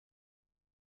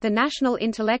The National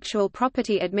Intellectual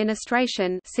Property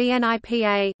Administration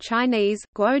 (CNIPA), Chinese,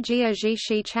 Guojia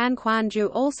Zhishi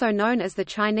Chanquanju, also known as the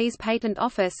Chinese Patent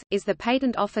Office, is the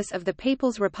patent office of the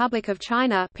People's Republic of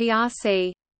China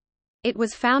 (PRC). It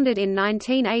was founded in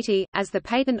 1980, as the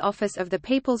Patent Office of the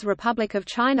People's Republic of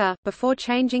China, before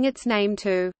changing its name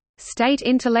to State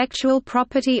Intellectual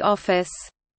Property Office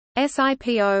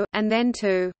 (SIPO), and then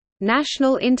to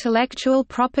National Intellectual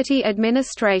Property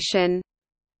Administration.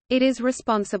 It is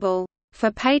responsible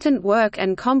for patent work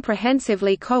and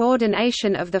comprehensively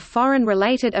coordination of the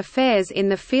foreign-related affairs in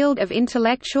the field of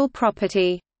intellectual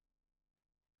property.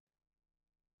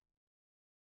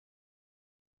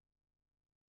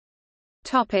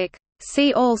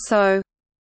 See also: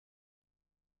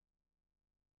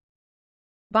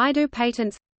 Baidu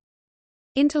patents,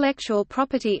 Intellectual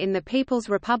property in the People's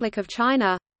Republic of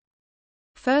China,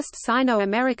 First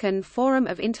Sino-American Forum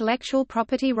of Intellectual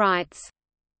Property Rights.